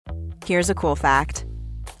Here's a cool fact.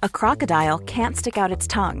 A crocodile can't stick out its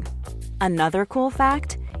tongue. Another cool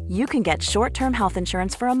fact, you can get short-term health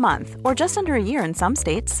insurance for a month or just under a year in some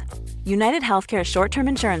states. United Healthcare short-term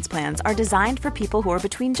insurance plans are designed for people who are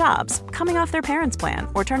between jobs, coming off their parents' plan,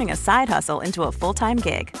 or turning a side hustle into a full-time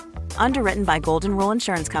gig. Underwritten by Golden Rule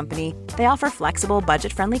Insurance Company, they offer flexible,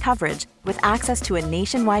 budget-friendly coverage with access to a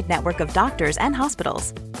nationwide network of doctors and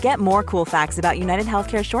hospitals. Get more cool facts about United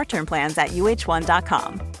Healthcare short-term plans at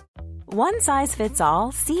uh1.com. One size fits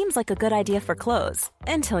all seems like a good idea for clothes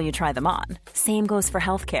until you try them on. Same goes for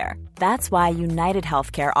healthcare. That's why United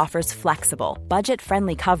Healthcare offers flexible,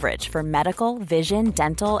 budget-friendly coverage for medical, vision,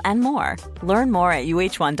 dental, and more. Learn more at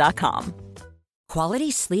uh1.com.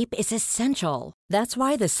 Quality sleep is essential. That's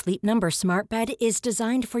why the Sleep Number Smart Bed is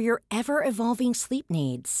designed for your ever-evolving sleep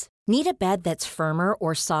needs. Need a bed that's firmer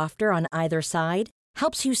or softer on either side?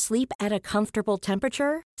 Helps you sleep at a comfortable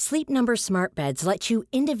temperature? Sleep Number Smart Beds let you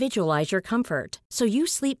individualize your comfort so you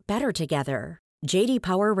sleep better together. J.D.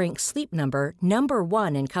 Power ranks Sleep Number number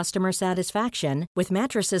 1 in customer satisfaction with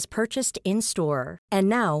mattresses purchased in-store. And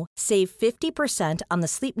now, save 50% on the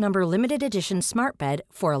Sleep Number Limited Edition Smart Bed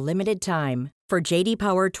for a limited time. For J.D.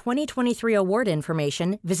 Power 2023 award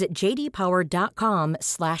information, visit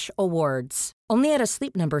jdpower.com/awards. Only at a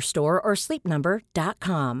Sleep Number store or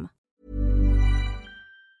sleepnumber.com.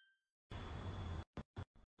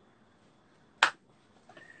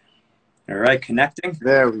 All right, connecting.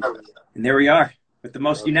 There we go. And there we are with the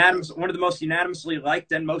most unanimous, one of the most unanimously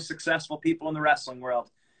liked and most successful people in the wrestling world,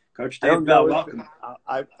 Coach Dave Bell. Welcome.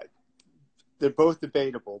 They're both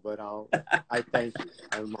debatable, but I thank you.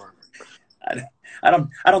 I'm honored.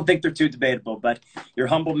 I don't think they're too debatable, but you're a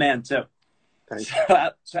humble man too. Thank you.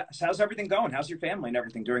 So how's everything going? How's your family and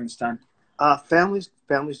everything during this time? Family's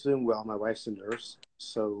doing well. My wife's a nurse,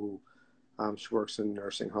 so she works in a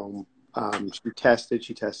nursing home. She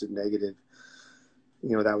tested negative.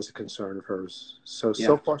 You know, that was a concern of hers. So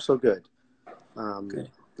far, so good. Good.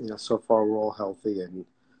 You know, so far we're all healthy and,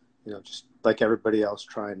 you know, just like everybody else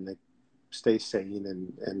trying to stay sane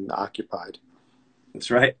and occupied. That's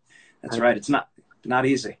right. That's right. It's not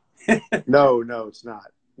easy. No, it's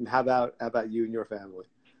not. And how about you and your family?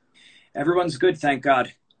 Everyone's good, thank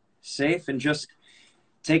God. Safe and just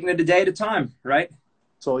taking it a day at a time, right?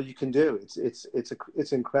 That's all you can do. It's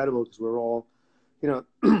incredible because we're all, you know,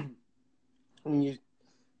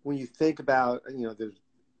 when you think about, you know,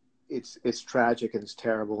 it's tragic and it's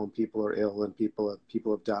terrible and people are ill and people have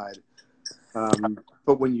died.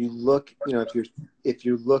 But when you look, you know, if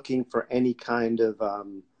you're looking for any kind of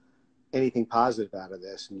anything positive out of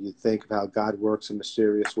this, and you think of how God works in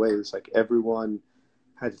mysterious ways, like everyone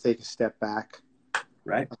had to take a step back.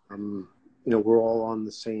 Right. You know, we're all on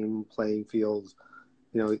the same playing field.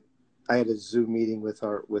 You know, I had a Zoom meeting with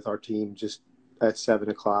our team just at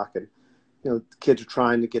 7:00, and you know, the kids are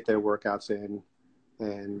trying to get their workouts in,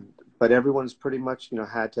 but everyone's pretty much, you know,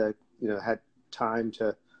 had time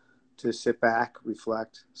to sit back,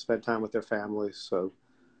 reflect, spend time with their families. So,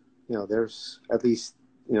 you know, there's at least,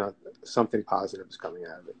 you know, something positive is coming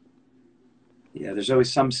out of it. Yeah, there's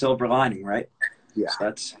always some silver lining, right? Yeah,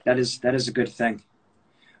 so that is a good thing.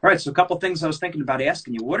 All right, so a couple of things I was thinking about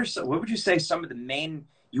asking you. What would you say some of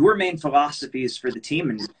your main philosophies for the team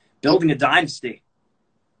in building a dynasty?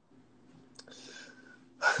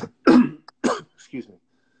 Excuse me.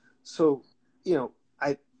 So, you know,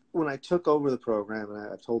 when I took over the program,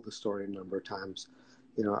 and I've told the story a number of times,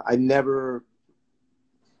 you know, it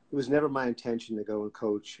was never my intention to go and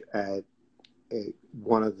coach at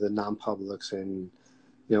one of the non-publics, and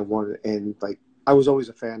you know, like I was always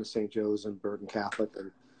a fan of St. Joe's and Bergen Catholic,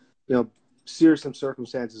 and you know, serious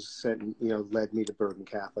circumstances led me to Bergen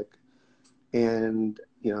Catholic, and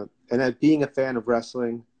you know, and being a fan of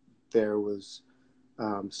wrestling, there was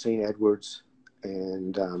St. Edward's,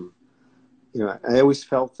 and you know, I always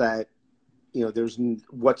felt that, you know, there's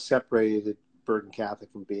what separated Bergen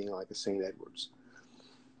Catholic from being like a St. Edward's.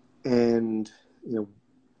 And, you know,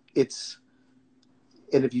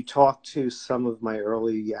 and if you talk to some of my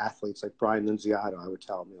early athletes, like Brian Nunziato, I would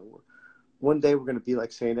tell him, you know, one day we're going to be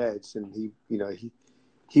like St. Ed's. And he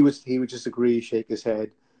would just agree, shake his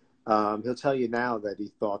head. He'll tell you now that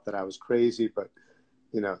he thought that I was crazy, but,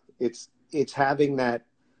 you know, it's having that,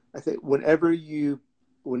 I think whenever you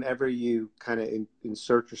kind of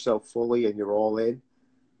insert yourself fully and you're all in,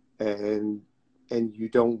 and you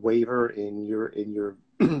don't waver in your in your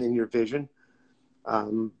vision,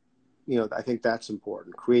 you know, I think that's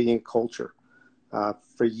important. Creating a culture.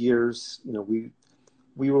 For years, you know, we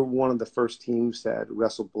were one of the first teams that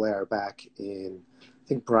wrestled Blair back in, I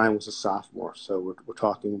think Brian was a sophomore, so we're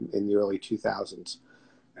talking in the early 2000s,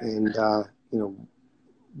 and you know,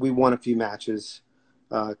 we won a few matches.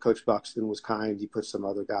 Coach Buxton was kind. He put some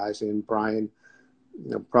other guys in. Brian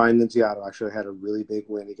Nunziato actually had a really big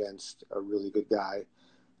win against a really good guy.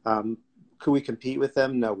 Could we compete with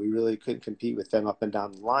them? No, we really couldn't compete with them up and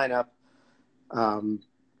down the lineup.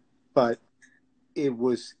 But it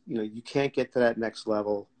was, you can't get to that next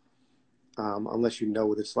level unless you know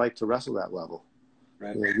what it's like to wrestle that level.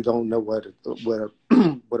 Right. You don't know what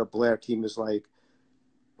a Blair team is like,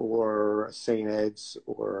 or a St. Ed's,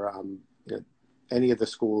 or any of the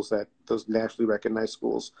schools, those nationally recognized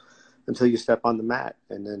schools, until you step on the mat,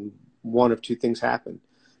 and then one of two things happen.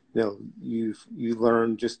 You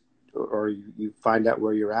learn or you find out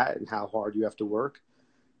where you're at and how hard you have to work,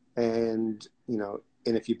 and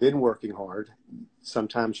and if you've been working hard,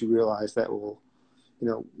 sometimes you realize that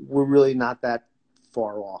we're really not that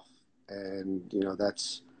far off, and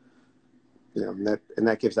that's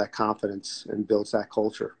that gives that confidence and builds that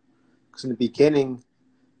culture. Because in the beginning,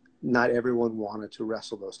 not everyone wanted to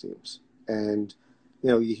wrestle those teams, and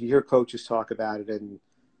you hear coaches talk about it, and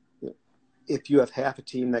if you have half a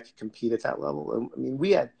team that can compete at that level, I mean,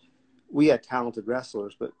 we had talented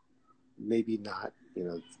wrestlers, but maybe not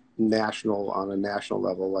on a national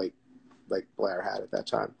level like Blair had at that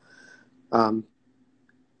time.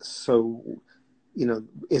 So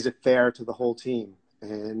is it fair to the whole team?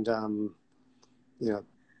 And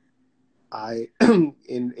I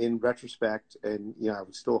in retrospect, and I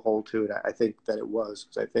would still hold to it, I think that it was,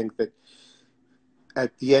 because I think that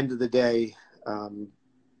at the end of the day, 10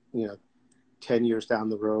 years down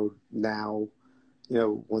the road now,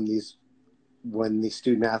 when these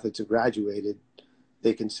student athletes have graduated,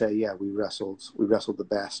 they can say, yeah, we wrestled the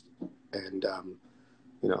best, and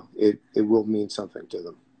it will mean something to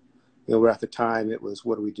them. Where at the time it was,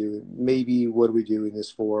 what are we doing? Maybe what are we doing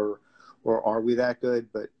this for, or are we that good?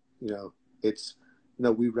 But it's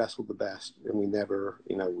we wrestled the best, and we never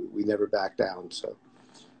backed down. So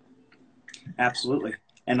absolutely.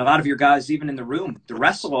 And a lot of your guys, even in the room, the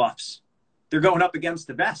wrestle-offs, they're going up against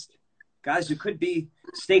the best guys who could be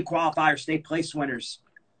state qualifier, state place winners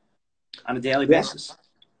on a daily basis.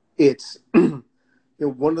 It's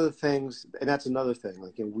one of the things, and that's another thing.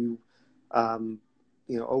 Like we,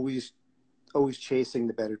 always chasing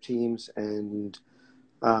the better teams, and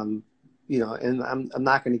and I'm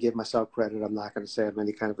not going to give myself credit. I'm not going to say I'm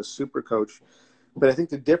any kind of a super coach, but I think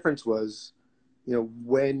the difference was,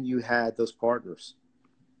 when you had those partners.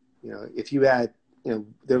 If you had,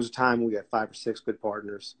 there was a time when we had 5 or 6 good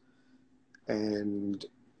partners, and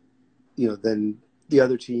then the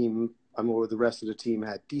other team, or the rest of the team,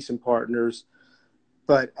 had decent partners.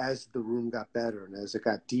 But as the room got better and as it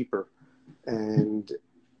got deeper, and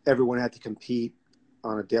everyone had to compete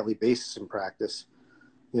on a daily basis in practice,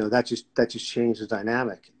 that just changed the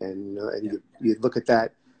dynamic. And you look at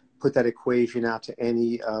that, put that equation out to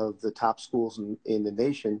any of the top schools in the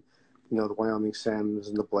nation, the Wyoming Sems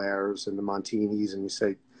and the Blairs and the Montinis, and you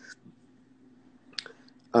say,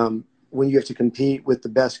 when you have to compete with the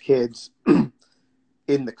best kids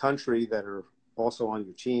in the country that are also on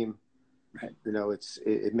your team, right.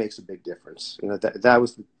 It makes a big difference. That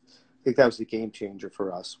was I think that was the game changer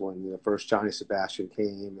for us when first Johnny Sebastian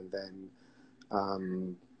came, and then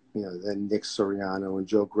then Nick Soriano and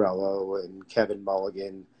Joe Grello and Kevin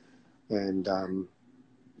Mulligan, and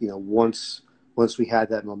once we had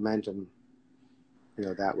that momentum,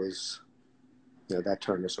 that was that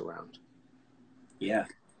turned us around. Yeah.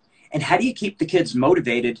 And how do you keep the kids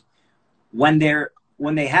motivated when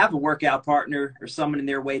they have a workout partner or someone in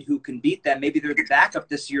their weight who can beat them? Maybe they're the backup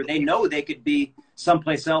this year. They know they could be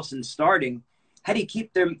someplace else and starting. How do you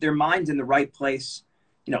keep their minds in the right place?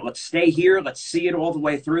 Let's stay here. Let's see it all the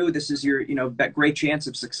way through. This is your, great chance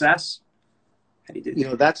of success. How do you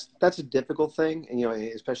do that? That's a difficult thing. And,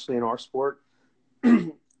 especially in our sport,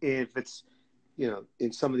 if it's,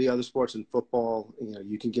 in some of the other sports, in football,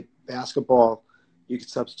 you can get basketball, you can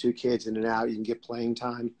substitute kids in and out, you can get playing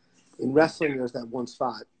time. In wrestling, there's that one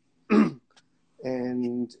spot,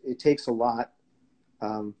 and it takes a lot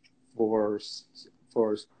for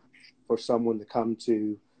someone to come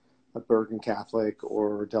to a Bergen Catholic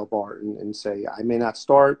or Del Barton and say, I may not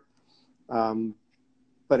start,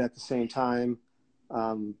 but at the same time,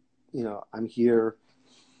 I'm here.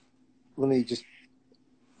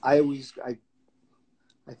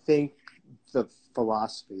 I think the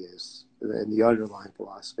philosophy is, and the underlying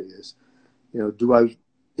philosophy is,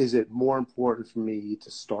 is it more important for me to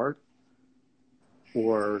start,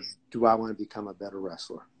 or do I want to become a better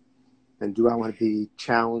wrestler? And do I want to be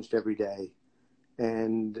challenged every day?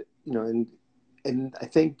 And, and I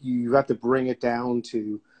think you have to bring it down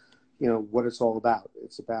to, what it's all about.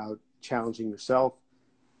 It's about challenging yourself,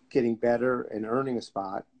 getting better and earning a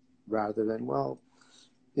spot rather than, well,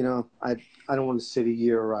 I don't want to sit a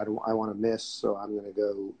year, or I want to miss, so I'm going to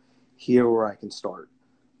go here where I can start.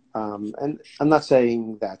 And I'm not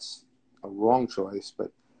saying that's a wrong choice,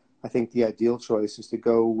 but I think the ideal choice is to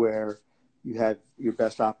go where you have your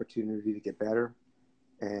best opportunity to get better,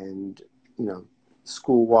 and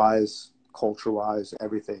school-wise, culture-wise,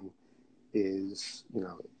 everything is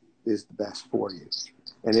the best for you.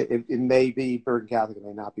 And it may be Bergen Catholic, it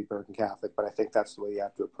may not be Bergen Catholic, but I think that's the way you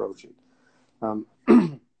have to approach it.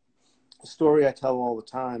 A story I tell all the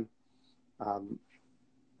time,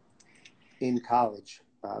 in college,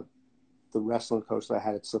 the wrestling coach that I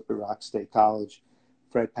had at Slippery Rock State College,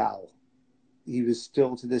 Fred Powell, he was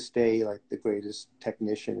still to this day like the greatest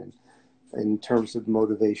technician in terms of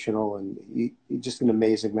motivational, and he's just an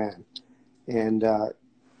amazing man. And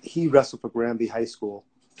he wrestled for Granby High School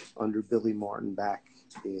under Billy Martin back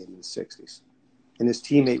in the 60s. And his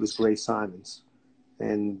teammate was Grace Simons.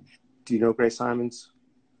 And do you know Grace Simons?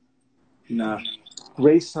 No.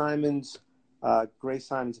 Grace Simons,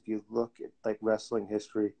 if you look at like wrestling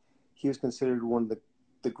history, he was considered one of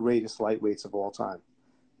the greatest lightweights of all time.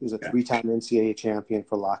 He was a three-time NCAA champion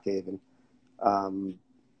for Lock Haven.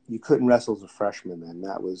 You couldn't wrestle as a freshman then.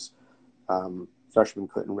 That was freshmen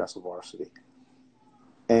couldn't wrestle varsity.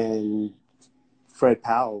 And Fred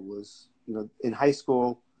Powell was, in high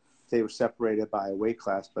school, they were separated by a weight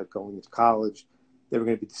class, but going into college, they were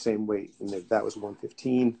going to be the same weight. And that was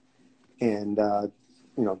 115. And,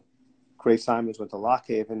 Grace Simons went to Lock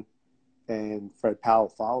Haven, and Fred Powell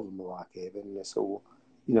followed him to Lock Haven. And they said, well,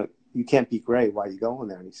 you can't beat Gray. Why are you going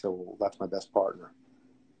there? And he said, well, that's my best partner.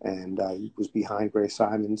 And he was behind Grace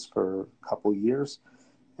Simons for a couple of years.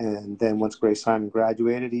 And then once Grace Simon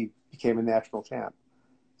graduated, he became a national champ.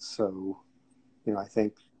 So, I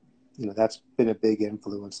think, that's been a big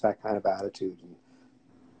influence, that kind of attitude.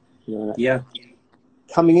 And, yeah.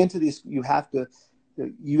 Coming into these, you have to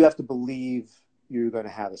believe you're going to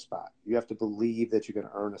have a spot. You have to believe that you're going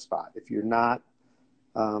to earn a spot. If you're not,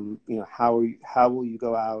 how will you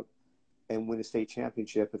go out and win a state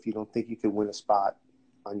championship if you don't think you can win a spot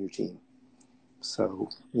on your team? So,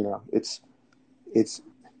 it's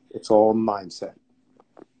all mindset.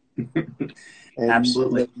 And,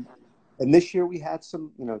 Absolutely. And this year we had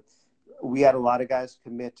we had a lot of guys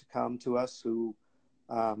commit to come to us who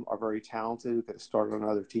are very talented, who could have started on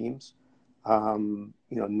other teams.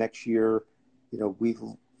 Next year, we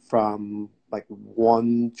from like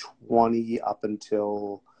 120 up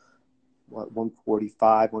until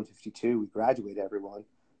 145, 152, we graduate everyone.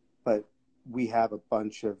 But we have a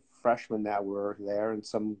bunch of freshmen that were there and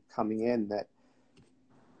some coming in that,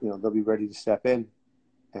 they'll be ready to step in.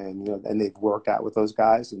 And, and they've worked out with those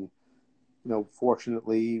guys. And,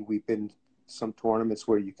 fortunately, we've been to some tournaments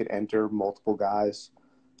where you could enter multiple guys.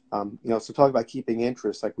 So talking about keeping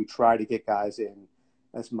interest, like we try to get guys in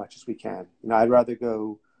as much as we can. I'd rather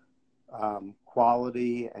go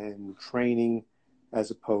quality and training as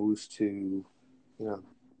opposed to,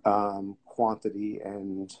 quantity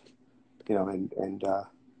and,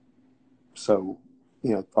 so,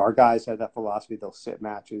 our guys have that philosophy. They'll sit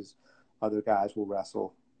matches. Other guys will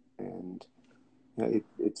wrestle. And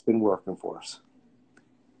it's been working for us.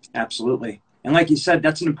 Absolutely. And like you said,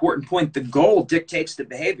 that's an important point. The goal dictates the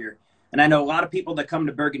behavior. And I know a lot of people that come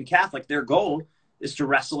to Bergen Catholic, their goal is to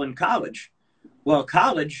wrestle in college. Well,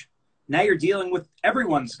 college, now you're dealing with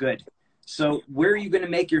everyone's good. So where are you going to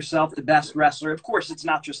make yourself the best wrestler? Of course, it's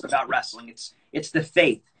not just about wrestling. It's the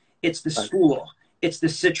faith. It's the school. It's the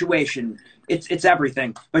situation. It's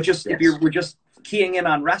everything. But we're just keying in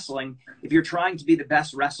on wrestling, if you're trying to be the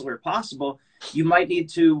best wrestler possible, you might need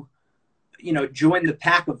to, join the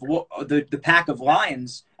pack of the pack of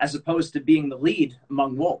lions as opposed to being the lead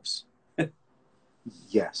among wolves.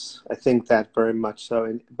 Yes, I think that very much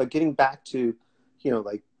so. But getting back to,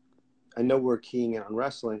 I know we're keying in on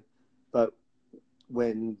wrestling, but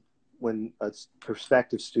when a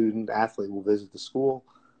prospective student athlete will visit the school,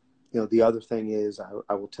 the other thing is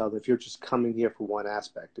I will tell them, if you're just coming here for one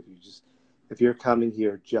aspect, if you're coming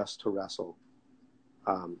here just to wrestle,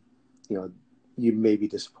 you may be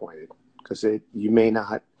disappointed because you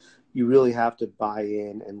really have to buy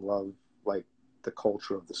in and love like the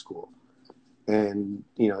culture of the school. And,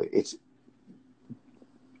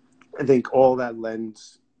 I think all that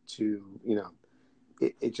lends to,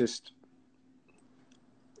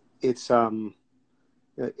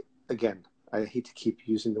 again, I hate to keep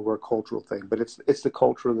using the word cultural thing, but it's the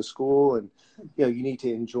culture of the school, and you need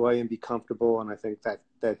to enjoy and be comfortable. And I think that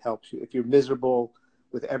helps you. If you're miserable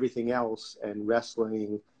with everything else and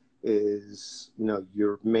wrestling is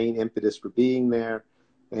your main impetus for being there,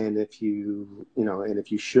 And if you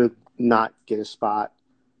should not get a spot,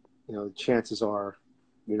 chances are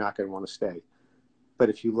you're not going to want to stay. But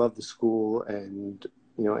if you love the school and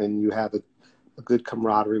you have a good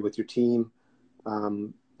camaraderie with your team,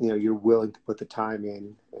 you're willing to put the time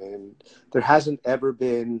in. And there hasn't ever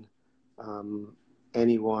been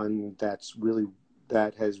anyone that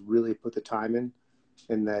has really put the time in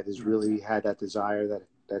and that has really had that desire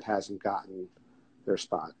that hasn't gotten their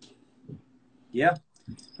spot. Yeah,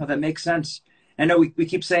 well, that makes sense. I know we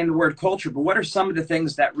keep saying the word culture, but what are some of the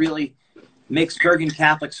things that really makes Bergen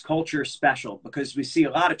Catholic's culture special? Because we see a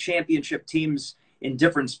lot of championship teams in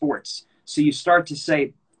different sports. So you start to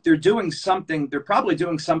say they're probably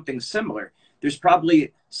doing something similar. There's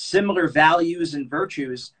probably similar values and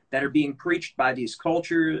virtues that are being preached by these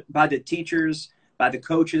culture, by the teachers, by the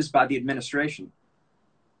coaches, by the administration.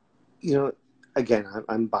 Again,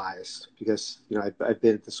 I'm biased because, I've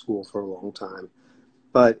been at the school for a long time.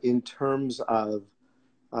 But in terms of,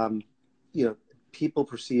 people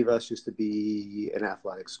perceive us just to be an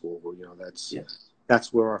athletic school where,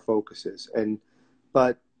 that's where our focus is.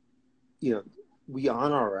 But we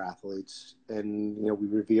honor our athletes and, we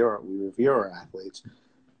revere our athletes,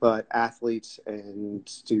 but athletes and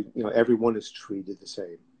everyone is treated the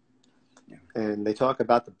same. Yeah. And they talk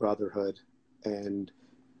about the brotherhood, and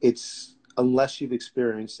unless you've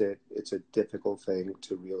experienced it, it's a difficult thing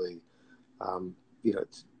to really,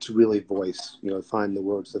 to really voice, find the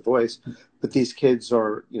words to voice. But these kids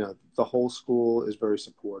are, the whole school is very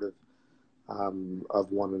supportive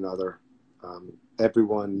of one another.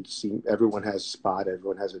 Everyone has a spot,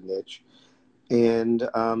 everyone has a niche, and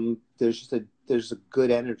there's a good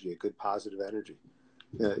energy, a good positive energy.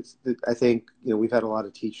 I think we've had a lot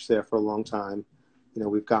of teachers there for a long time.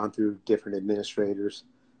 We've gone through different administrators,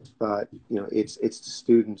 but it's the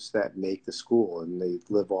students that make the school, and they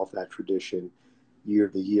live off that tradition year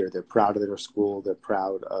to year. They're proud of their school. They're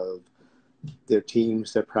proud of their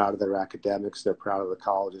teams. They're proud of their academics. They're proud of the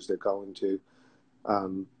colleges they're going to.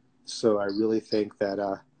 So I really think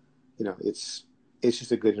that it's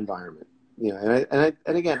just a good environment.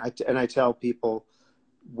 And I tell people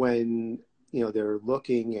when they're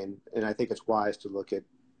looking, and I think it's wise to look at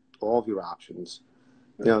all of your options.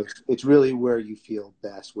 It's really where you feel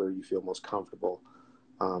best, where you feel most comfortable.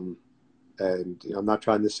 And I'm not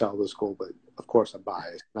trying to sell the school, but of course I'm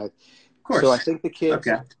biased. Of course. So I think the kids.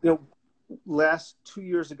 Okay. Last 2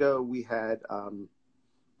 years ago we had.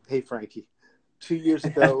 Hey Frankie, 2 years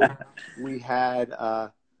ago we had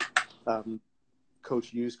Coach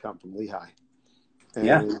Hughes come from Lehigh,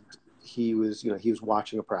 and he was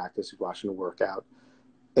watching a practice, he was watching a workout,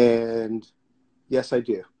 and yes I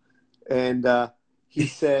do, and he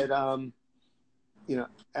said,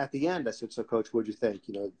 at the end I said, so Coach, what'd you think?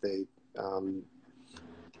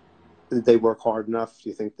 They work hard enough? Do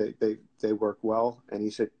you think they work well? And he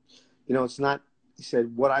said, it's not. He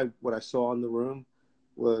said what I saw in the room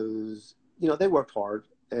was, they worked hard,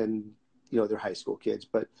 and they're high school kids.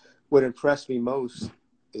 But what impressed me most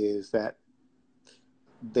is that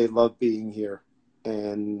they love being here,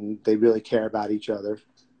 and they really care about each other,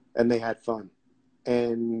 and they had fun,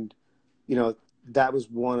 and that was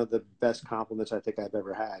one of the best compliments I think I've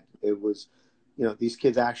ever had. It was, these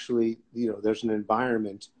kids actually, there's an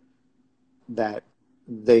environment that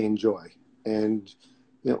they enjoy. And,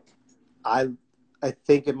 I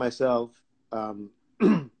think of myself,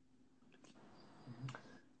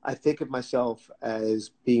 I think of myself as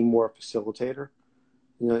being more a facilitator,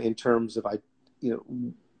 in terms of,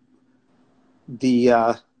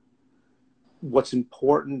 what's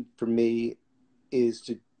important for me is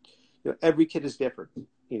to, every kid is different,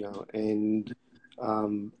 and,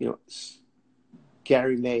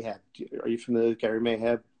 Gary Mayheb. Are you familiar with Gary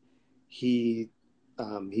Mayheb? He's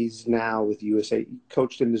now with USA. He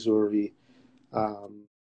coached in Missouri,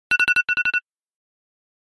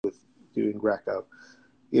 with doing Greco.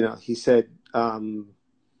 He said,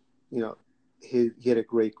 he had a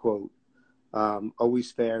great quote,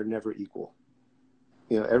 always fair, never equal.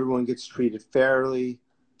 Everyone gets treated fairly,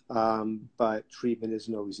 but treatment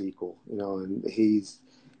isn't always equal, and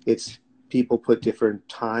it's people put different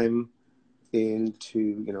time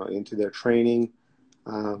into their training.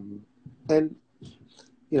 And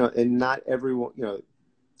not everyone,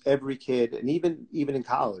 every kid, and even in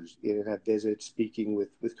college, that visit speaking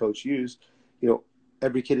with Coach Hughes,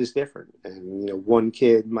 every kid is different. And, one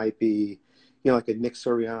kid might be, like a Nick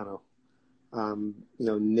Soriano.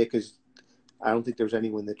 Nick is, I don't think there's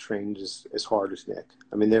anyone that trained as hard as Nick.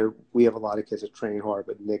 I mean, we have a lot of kids that train hard,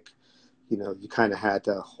 but Nick, you kind of had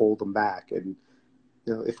to hold them back. And,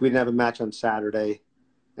 if we didn't have a match on Saturday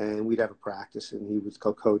and we'd have a practice and he would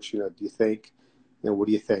go, Coach, do you think, what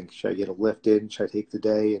do you think? Should I get a lift in? Should I take the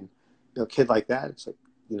day? And, a kid like that, it's like,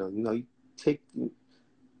 no, you take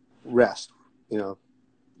rest,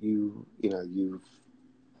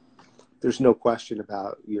 there's no question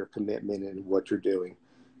about your commitment and what you're doing.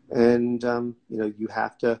 And, you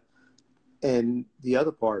have to, and the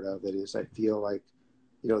other part of it is I feel like,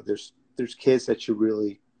 there's kids that you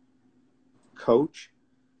really coach.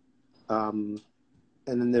 And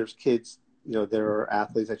then there's kids, there are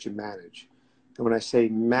athletes that you manage. And when I say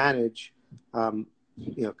manage,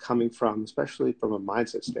 coming from, especially from a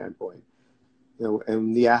mindset standpoint,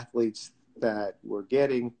 and the athletes that we're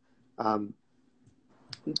getting,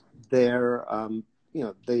 they're,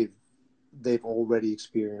 they've already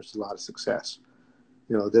experienced a lot of success.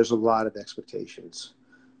 There's a lot of expectations,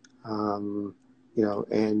 and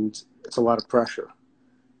it's a lot of pressure.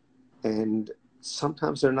 And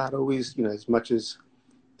sometimes they're not always, as much as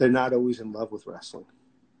they're not always in love with wrestling,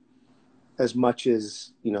 as much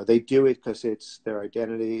as, they do it because it's their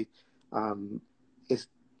identity. I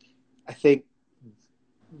think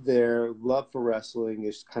their love for wrestling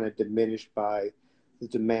is kind of diminished by the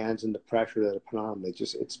demands and the pressure that are put on them.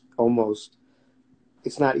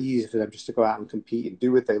 It's not easy for them just to go out and compete and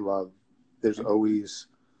do what they love. There's always,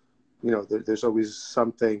 there's always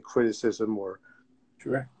something, criticism, or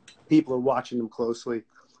sure, people are watching them closely.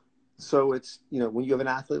 So it's, when you have an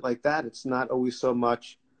athlete like that, it's not always so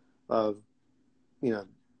much of,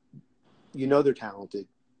 they're talented,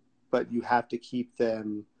 but you have to keep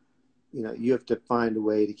them, you have to find a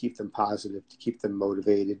way to keep them positive, to keep them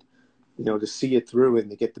motivated, to see it through and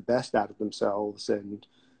to get the best out of themselves and,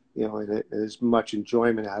 and as much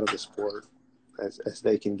enjoyment out of the sport as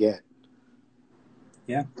they can get.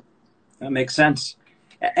 Yeah, that makes sense.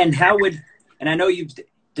 And and I know you've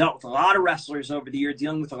dealt with a lot of wrestlers over the year,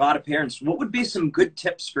 dealing with a lot of parents. What would be some good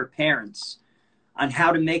tips for parents on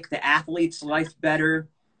how to make the athlete's life better,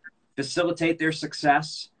 facilitate their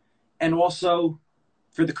success, and also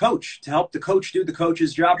for the coach, to help the coach do the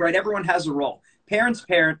coach's job, right? Everyone has a role. Parents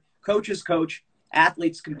parent, coaches coach,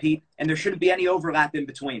 athletes compete, and there shouldn't be any overlap in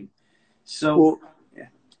between. So, yeah.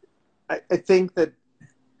 I think that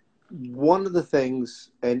one of the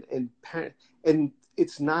things, and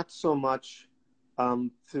it's not so much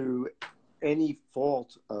through any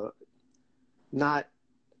fault,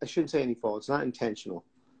 I shouldn't say any fault, it's not intentional,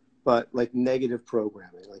 but like negative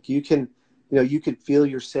programming. Like you could feel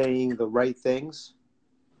you're saying the right things,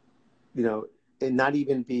 and not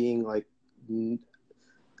even being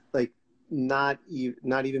not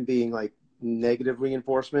even being like negative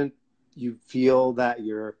reinforcement. You feel that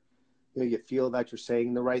you're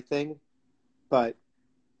saying the right thing, but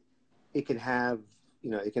it can have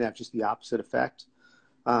just the opposite effect.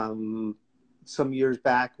 Some years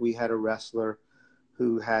back, we had a wrestler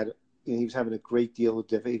who had, he was having a great deal of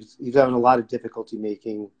he was having a lot of difficulty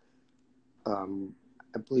making, I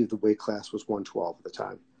believe the weight class was 112 at the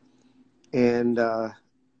time. And,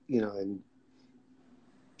 and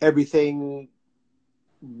everything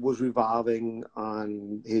was revolving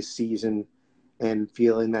on his season and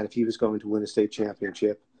feeling that if he was going to win a state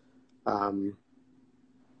championship,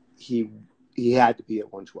 he had to be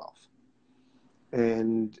at 112.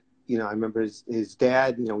 And, I remember his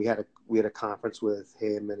dad, we had a conference with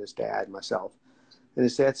him and his dad and myself. And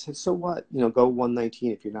his dad said, so what? Go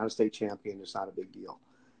 119. If you're not a state champion, it's not a big deal.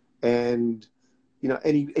 And,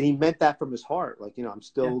 and he meant that from his heart. Like, I'm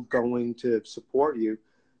still going to support you,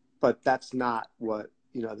 but that's not what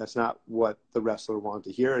the wrestler wanted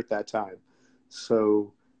to hear at that time.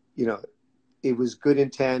 So, it was good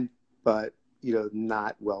intent, but,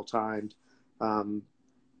 not well timed.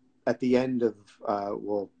 At the end of,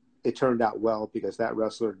 it turned out well because that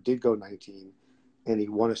wrestler did go 19 and he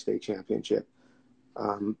won a state championship.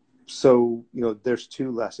 So, there's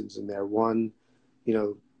two lessons in there. One,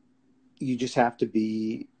 you just have to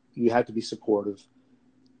be supportive.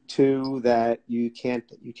 Two, that you can't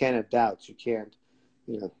have doubts. You can't,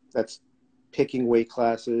 that's picking weight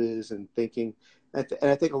classes and thinking, and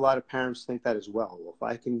I think a lot of parents think that as well. Well, if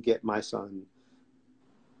I can get my son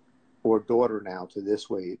or daughter now to this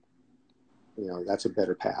weight, that's a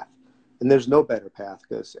better path. And there's no better path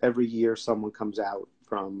because every year someone comes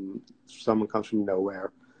from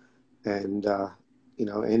nowhere. And,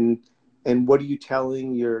 and what are you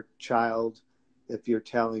telling your child if you're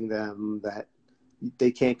telling them that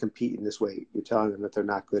they can't compete in this weight? You're telling them that they're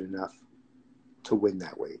not good enough to win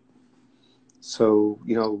that weight. So,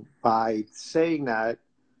 by saying that,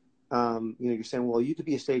 you're saying, well, you could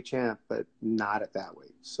be a state champ, but not at that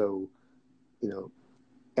weight. So,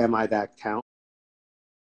 am I that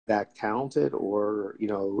talented, or,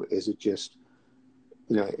 is it just,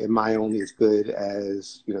 am I only as good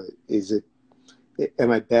as, is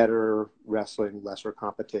am I better wrestling lesser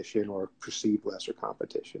competition or perceived lesser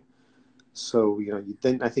competition? So,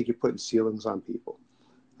 then I think you're putting ceilings on people.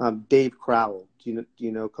 Dave Crowell, do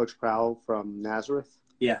you know Coach Crowell from Nazareth?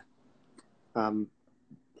 Yeah. I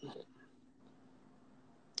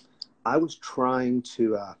was trying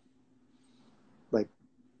to,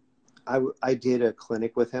 I did a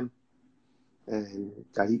clinic with him, and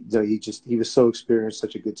he was so experienced,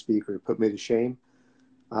 such a good speaker, it put me to shame.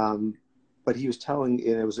 But he was telling,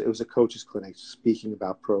 and it was a coach's clinic speaking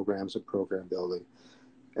about programs and program building.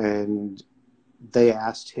 And they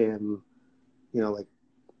asked him, he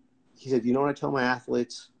said, what I tell my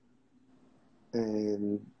athletes?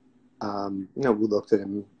 And, we looked at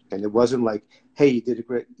him, and it wasn't like, hey, you did a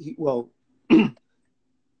great,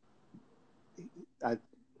 I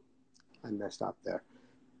messed up there.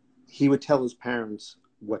 He would tell his parents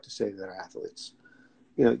what to say to their athletes.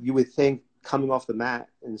 You would think coming off the mat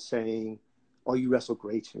and saying, oh, you wrestled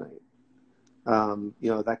great tonight.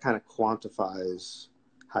 That kind of quantifies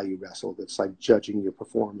how you wrestled. It's like judging your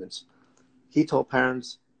performance. He told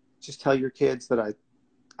parents, just tell your kids that I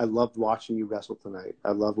loved watching you wrestle tonight.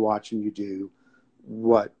 I love watching you do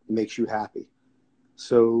what makes you happy.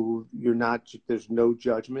 So there's no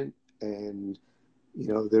judgment. And,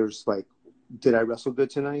 there's like, did I wrestle good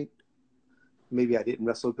tonight? Maybe I didn't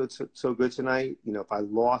wrestle so good tonight. If I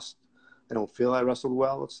lost, I don't feel I wrestled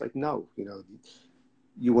well. It's like, no,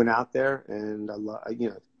 you went out there, and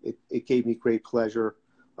it gave me great pleasure.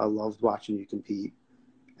 I loved watching you compete.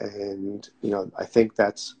 And, I think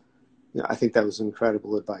that was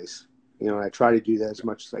incredible advice. And I try to do that as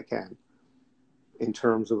much as I can in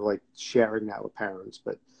terms of like sharing that with parents.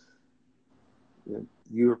 But,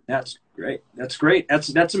 that's great. That's great.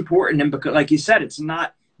 That's important. And because, like you said, it's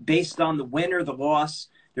not based on the win or the loss.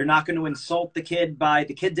 They're not going to insult the kid by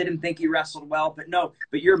the kid didn't think he wrestled well, but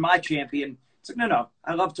you're my champion. It's like, no,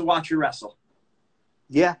 I love to watch you wrestle.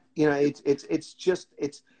 Yeah. It's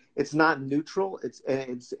not neutral. It's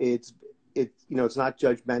not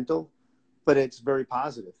judgmental, but it's very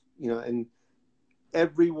positive, and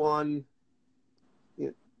everyone,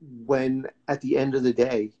 when at the end of the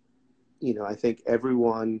day, I think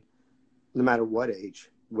everyone, no matter what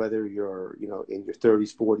age, whether you're, in your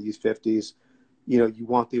 30s, 40s, 50s, you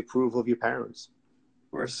want the approval of your parents.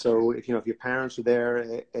 Of course. So if your parents are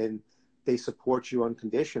there and they support you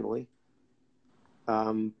unconditionally,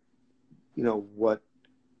 I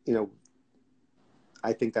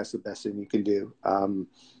think that's the best thing you can do.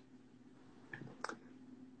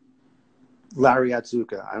 Larry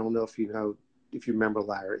Atsuka, I don't know if you remember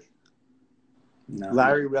Larry. No.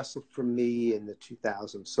 Larry wrestled for me in the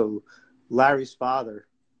 2000s. So Larry's father,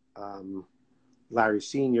 Larry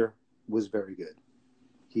Sr., was very good.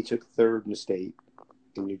 He took third in the state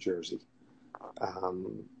in New Jersey.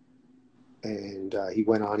 And he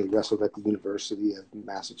went on, he wrestled at the University of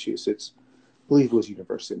Massachusetts. I believe it was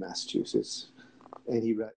University of Massachusetts. And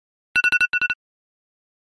he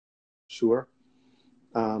sure.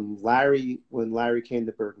 When Larry came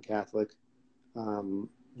to Bergen Catholic,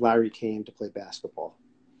 Larry came to play basketball.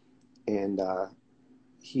 And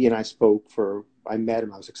he and I I met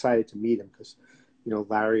him. I was excited to meet him because,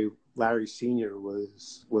 Larry Sr.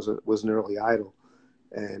 was an early idol.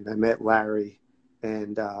 And I met Larry,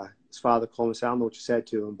 and his father called me and said, I don't know what you said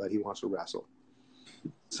to him, but he wants to wrestle.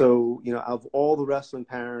 So, of all the wrestling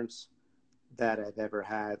parents that I've ever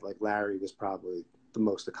had, like Larry was probably the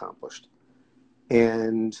most accomplished.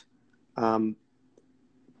 And the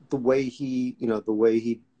way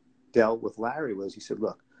he dealt with Larry was, he said,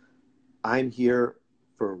 look, I'm here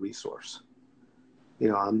for a resource.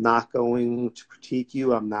 I'm not going to critique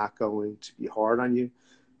you. I'm not going to be hard on you.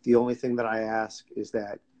 The only thing that I ask is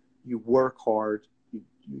that you work hard, you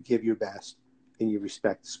give your best, and you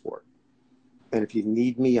respect the sport. And if you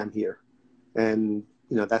need me, I'm here. And,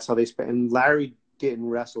 that's how they spent. And Larry didn't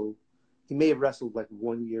wrestle. He may have wrestled like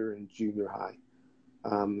 1 year in junior high.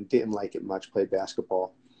 Didn't like it much, played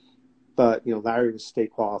basketball. But, Larry was a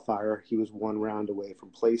state qualifier. He was one round away from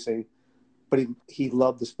placing. But he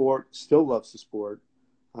loved the sport, still loves the sport.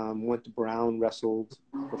 Went to Brown, wrestled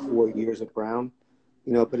for 4 years at Brown.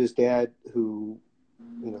 But his dad, who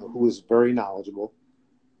was very knowledgeable,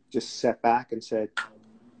 just sat back and said,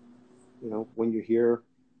 when you're here,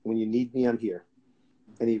 when you need me, I'm here.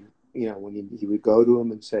 And he would go to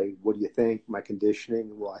him and say, what do you think? My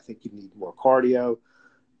conditioning? Well, I think you need more cardio.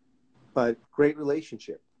 But great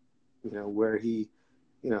relationship, where he,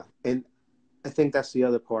 and I think that's the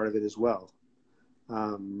other part of it as well.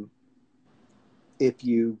 If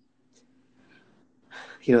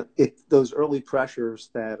those early pressures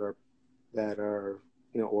that are,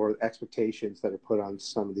 or expectations that are put on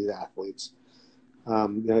some of these athletes,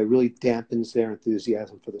 It really dampens their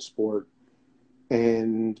enthusiasm for the sport.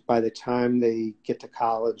 And by the time they get to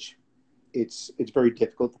college, it's very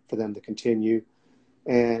difficult for them to continue.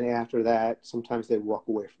 And after that, sometimes they walk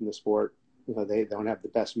away from the sport. They don't have the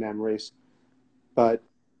best memories. But,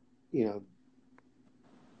 you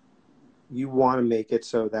want to make it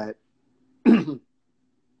so that,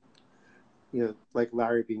 like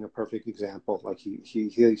Larry being a perfect example, like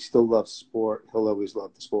he still loves sport. He'll always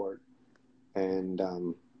love the sport. And,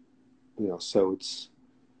 so it's,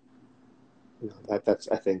 I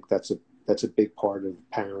think that's a big part of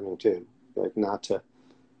parenting too. Like not to,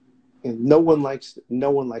 and no one likes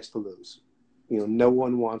to lose. No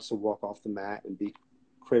one wants to walk off the mat and be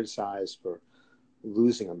criticized for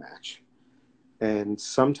losing a match. And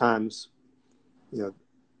sometimes,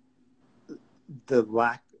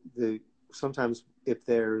 sometimes if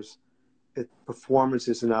performance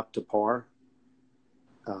isn't up to par,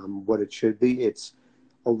 what it should be,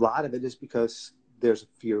 a lot of it is because there's a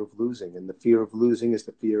fear of losing, and the fear of losing is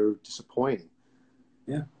the fear of disappointing.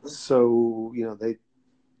 Yeah. So,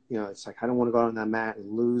 it's like, I don't want to go out on that mat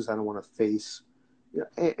and lose. I don't want to face,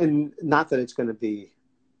 and not that it's going to be,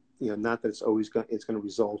 not that it's always it's going to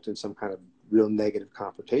result in some kind of real negative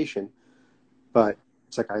confrontation, but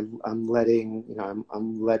it's like I'm letting,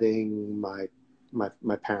 I'm letting my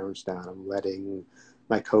parents down. I'm letting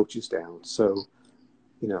my coaches down. So,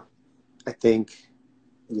 I think,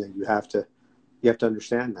 you have to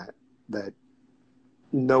understand that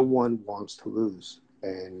no one wants to lose.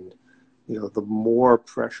 And, the more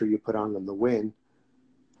pressure you put on them to win,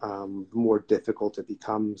 the more difficult it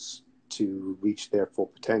becomes to reach their full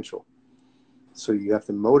potential. So you have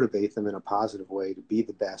to motivate them in a positive way to be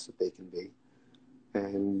the best that they can be.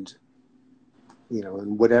 And,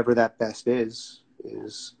 and whatever that best is,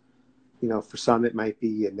 for some it might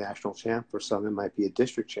be a national champ, for some it might be a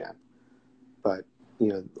district champ. But,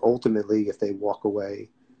 ultimately, if they walk away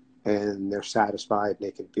and they're satisfied and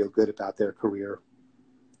they can feel good about their career,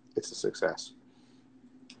 it's a success.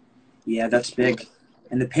 Yeah, that's big.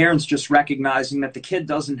 And the parents just recognizing that the kid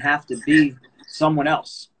doesn't have to be someone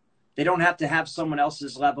else. They don't have to have someone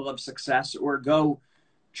else's level of success or go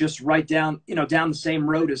just right down, down the same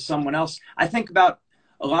road as someone else. I think about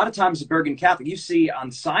a lot of times at Bergen Catholic, you see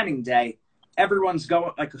on signing day, everyone's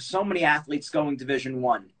going, like so many athletes going Division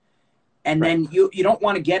I. And then you don't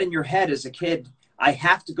want to get in your head as a kid, I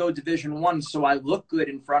have to go Division I so I look good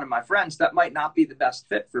in front of my friends. That might not be the best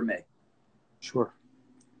fit for me. Sure.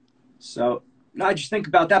 So I just think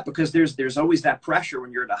about that because there's always that pressure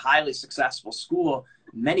when you're at a highly successful school,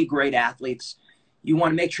 many great athletes. You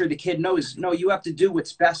want to make sure the kid knows, no, you have to do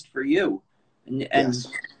what's best for you. And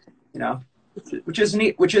yes. Which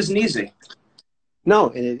isn't easy. No,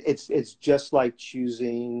 and it's just like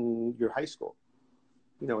choosing your high school.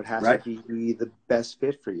 It has to be the best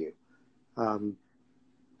fit for you.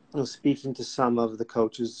 Speaking to some of the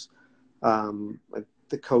coaches, like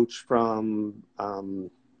the coach from,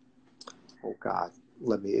 oh God,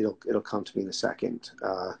 it'll come to me in a second.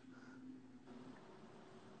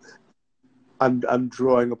 I'm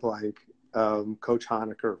drawing a blank. Coach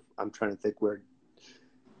Honecker, I'm trying to think where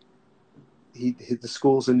the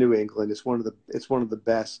school's in New England. It's one of the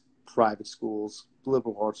best private schools,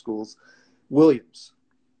 liberal arts schools. Williams,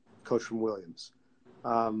 coach from Williams.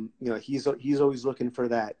 He's always looking for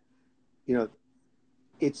that.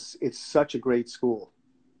 It's such a great school,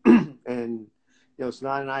 and it's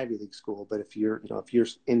not an Ivy League school, but if you're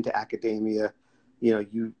into academia,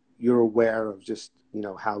 you're aware of just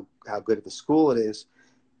how good of a school it is,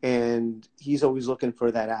 and he's always looking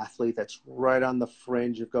for that athlete that's right on the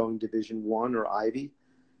fringe of going Division I or Ivy,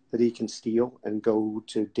 that he can steal and go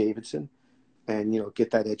to Davidson, and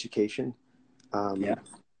get that education.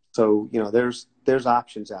 So there's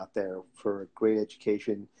options out there for a great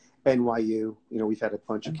education. NYU, we've had a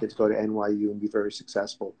bunch of kids go to NYU and be very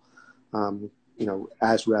successful,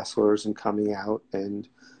 as wrestlers and coming out, and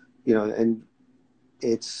and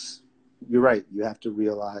you're right. You have to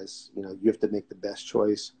realize, you have to make the best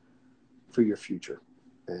choice for your future,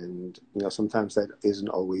 and sometimes that isn't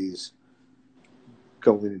always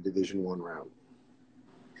going to Division I route.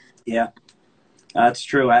 Yeah, that's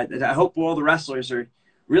true. I hope all the wrestlers are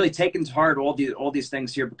really taking to heart all these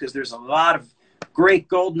things here, because there's a lot of great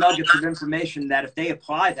gold nuggets of information that if they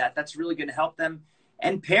apply that's really going to help them,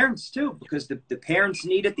 and parents too, because the parents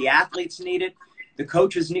need it, the athletes need it, the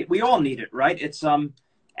coaches we all need it, right? It's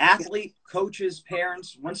athlete, coaches,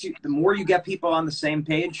 parents. The more you get people on the same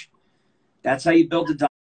page, that's how you build a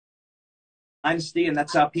dynasty, and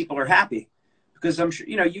that's how people are happy. Because I'm sure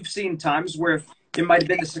you've seen times where there might have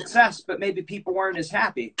been the success, but maybe people weren't as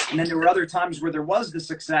happy, and then there were other times where there was the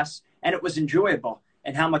success and it was enjoyable.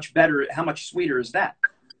 And how much better, how much sweeter is that?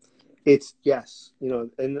 It's yes,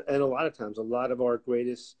 and a lot of times, a lot of our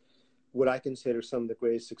greatest, what I consider some of the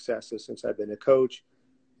greatest successes since I've been a coach,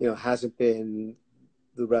 hasn't been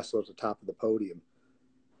the wrestler at the top of the podium.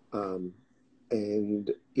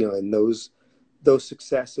 And those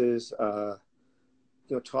successes,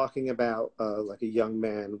 talking about like a young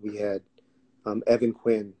man, we had Evan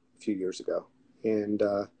Quinn a few years ago, and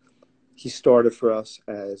he started for us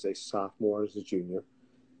as a sophomore, as a junior,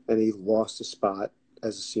 and he lost a spot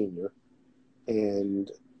as a senior. And,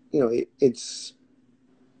 it's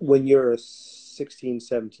when you're a 16,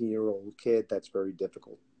 17-year-old kid, that's very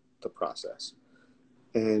difficult to process.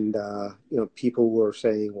 And, people were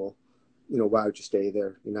saying, well, why would you stay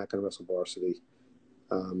there? You're not going to wrestle varsity.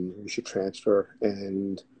 You should transfer.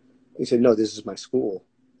 And he said, no, this is my school.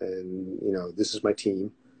 And, this is my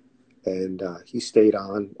team. And he stayed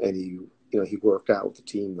on, and he worked out with the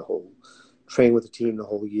team trained with the team the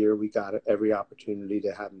whole year. We got every opportunity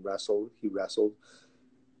to have him wrestle. He wrestled.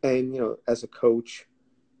 And, as a coach,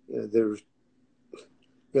 there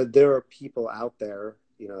are people out there,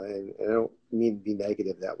 and I don't mean to be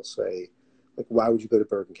negative, that will say, like, why would you go to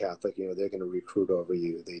Bergen Catholic? They're going to recruit over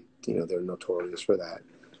you. They're notorious for that.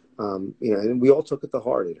 And we all took it to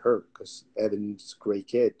heart. It hurt because Evan's a great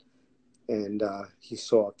kid, and he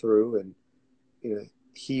saw it through. And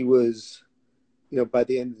he was, by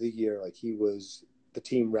the end of the year, like, the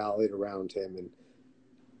team rallied around him, and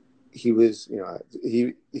he was,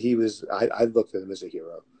 I looked at him as a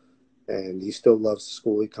hero. And he still loves the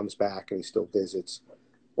school. He comes back and he still visits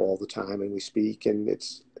all the time, and we speak. And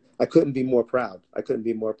I couldn't be more proud. I couldn't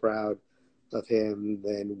be more proud of him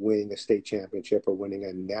than winning a state championship or winning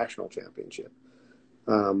a national championship.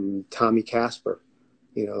 Tommy Casper,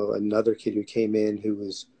 another kid who came in who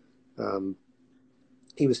was,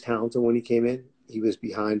 he was talented when he came in. He was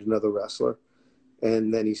behind another wrestler,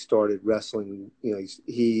 and then he started wrestling.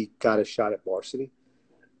 He got a shot at varsity,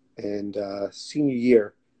 and senior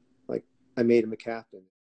year, like, I made him a captain.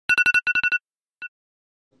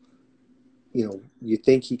 You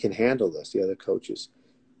think he can handle this, the other coaches.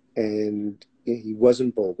 And he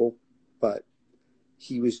wasn't Bogle, but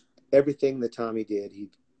he was everything that Tommy did, he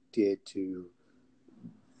did to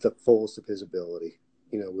the fullest of his ability,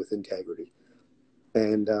 with integrity.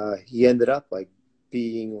 And he ended up like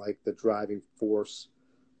being like the driving force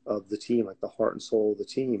of the team, like the heart and soul of the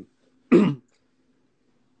team. And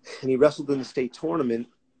he wrestled in the state tournament,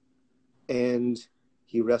 and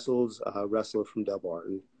he wrestled a wrestler from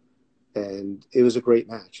Delbarton. And it was a great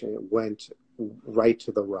match, and it went right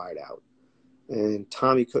to the ride out. And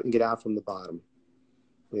Tommy couldn't get out from the bottom.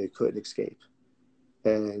 He couldn't escape.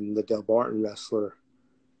 And the Delbarton wrestler,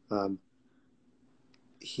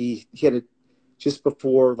 he had a, just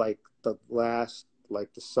before like the last,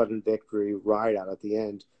 like the sudden victory ride out at the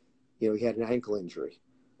end, he had an ankle injury.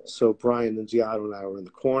 So Brian Nunziato and I were in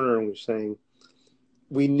the corner, and we were saying,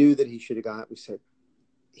 we knew that he should have got, we said,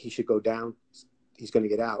 he should go down. He's going to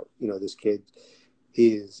get out. This kid,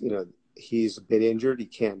 he's a bit injured. He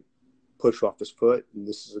can't push off his foot, and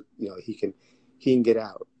this is, he can get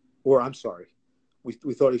out. Or I'm sorry, we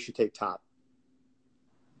thought he should take top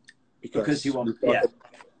because he won't. Yeah,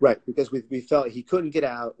 right. Because we felt he couldn't get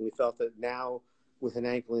out, and we felt that now with an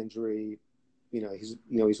ankle injury,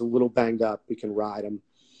 he's a little banged up. We can ride him.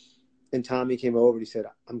 And Tommy came over and he said,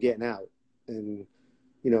 "I'm getting out," and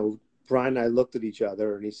Brian and I looked at each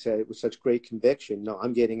other, and he said with such great conviction, "No,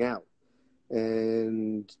 I'm getting out."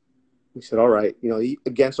 And we said, "All right."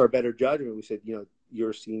 Against our better judgment, we said, "You're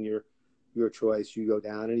a senior, your choice. You go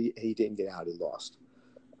down." And he didn't get out. He lost.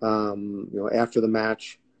 After the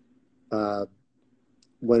match,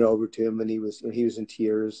 went over to him, and he was in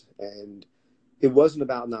tears. And it wasn't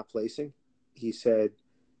about not placing. He said,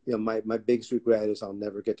 my biggest regret is I'll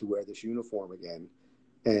never get to wear this uniform again.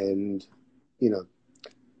 And,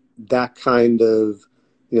 that kind of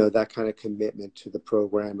commitment to the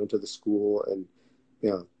program and to the school, and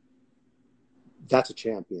that's a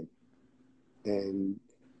champion. And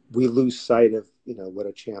we lose sight of what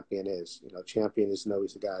a champion is. Champion isn't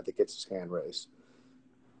always the guy that gets his hand raised.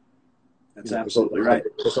 That's absolutely right.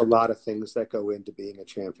 There's a lot of things that go into being a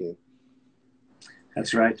champion.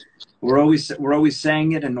 That's right. We're always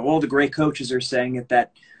saying it, and all the great coaches are saying it,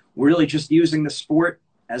 that we're really just using the sport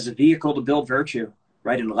as a vehicle to build virtue,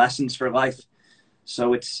 right, and lessons for life.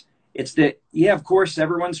 So it's of course,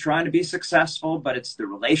 everyone's trying to be successful, but it's the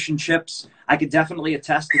relationships. I could definitely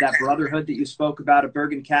attest to that brotherhood that you spoke about at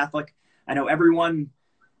Bergen Catholic. I know everyone,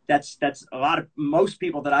 that's most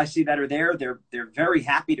people that I see that are there, they're very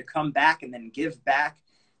happy to come back and then give back.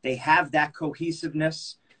 They have that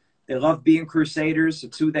cohesiveness. They love being Crusaders.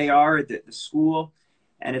 It's who they are at the school.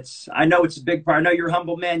 And I know it's a big part. I know you're a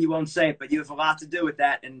humble man. You won't say it, but you have a lot to do with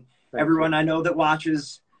that. And everyone I know that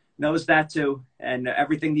watches knows that too. And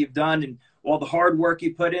everything you've done and all the hard work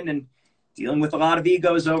you put in and dealing with a lot of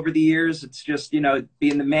egos over the years. It's just,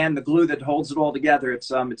 being the man, the glue that holds it all together. It's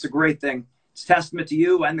a great thing. It's a testament to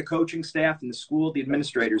you and the coaching staff and the school, the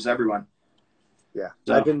administrators, everyone. Yeah.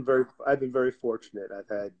 So, I've been very fortunate. I've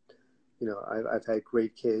had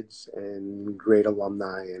great kids and great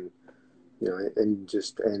alumni and,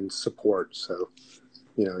 and support. So,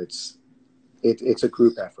 it's a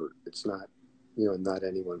group effort. It's not, not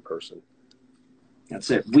any one person.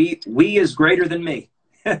 That's it. We is greater than me.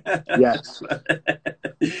 Yes.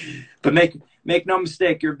 But make no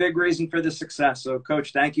mistake, you're a big reason for the success. So,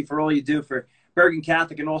 Coach, thank you for all you do for Bergen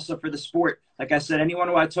Catholic and also for the sport. Like I said, anyone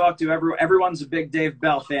who I talk to, everyone's a big Dave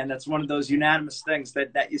Bell fan. That's one of those unanimous things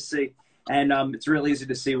that you see. And it's really easy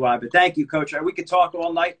to see why. But thank you, Coach. We could talk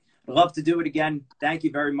all night. I'd love to do it again. Thank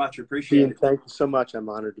you very much. Appreciate it. Thank you so much. I'm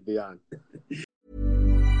honored to be on.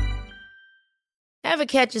 Ever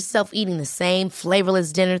catch yourself eating the same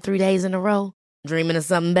flavorless dinner 3 days in a row? Dreaming of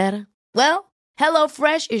something better? Well,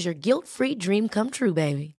 HelloFresh is your guilt-free dream come true,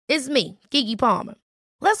 baby. It's me, Keke Palmer.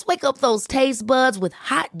 Let's wake up those taste buds with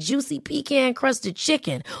hot, juicy pecan-crusted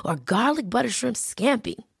chicken or garlic butter shrimp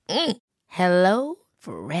scampi. Hello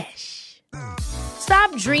Fresh.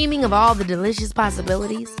 Stop dreaming of all the delicious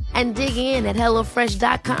possibilities and dig in at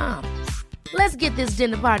HelloFresh.com. Let's get this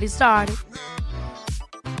dinner party started.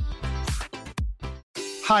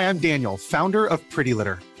 Hi, I'm Daniel, founder of Pretty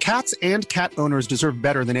Litter. Cats and cat owners deserve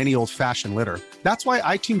better than any old-fashioned litter. That's why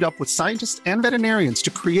I teamed up with scientists and veterinarians to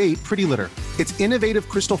create Pretty Litter. Its innovative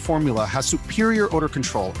crystal formula has superior odor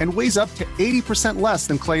control and weighs up to 80% less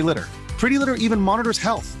than clay litter. Pretty Litter even monitors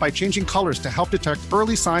health by changing colors to help detect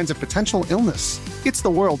early signs of potential illness. It's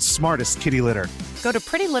the world's smartest kitty litter. Go to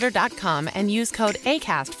prettylitter.com and use code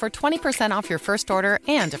ACAST for 20% off your first order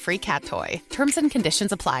and a free cat toy. Terms and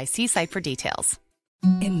conditions apply. See site for details.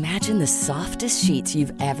 Imagine the softest sheets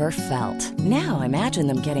you've ever felt. Now imagine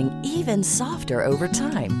them getting even softer over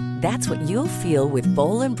time. That's what you'll feel with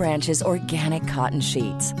Boll & Branch's organic cotton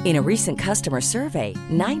sheets. In a recent customer survey,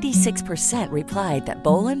 96% replied that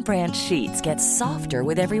Boll & Branch sheets get softer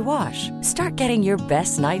with every wash. Start getting your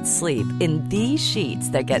best night's sleep in these sheets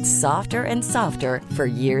that get softer and softer for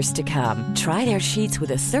years to come. Try their sheets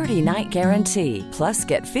with a 30-night guarantee. Plus,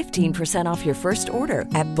 get 15% off your first order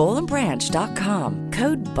at bollandbranch.com.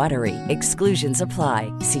 Code BUTTERY. Exclusions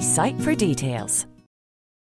apply. See site for details.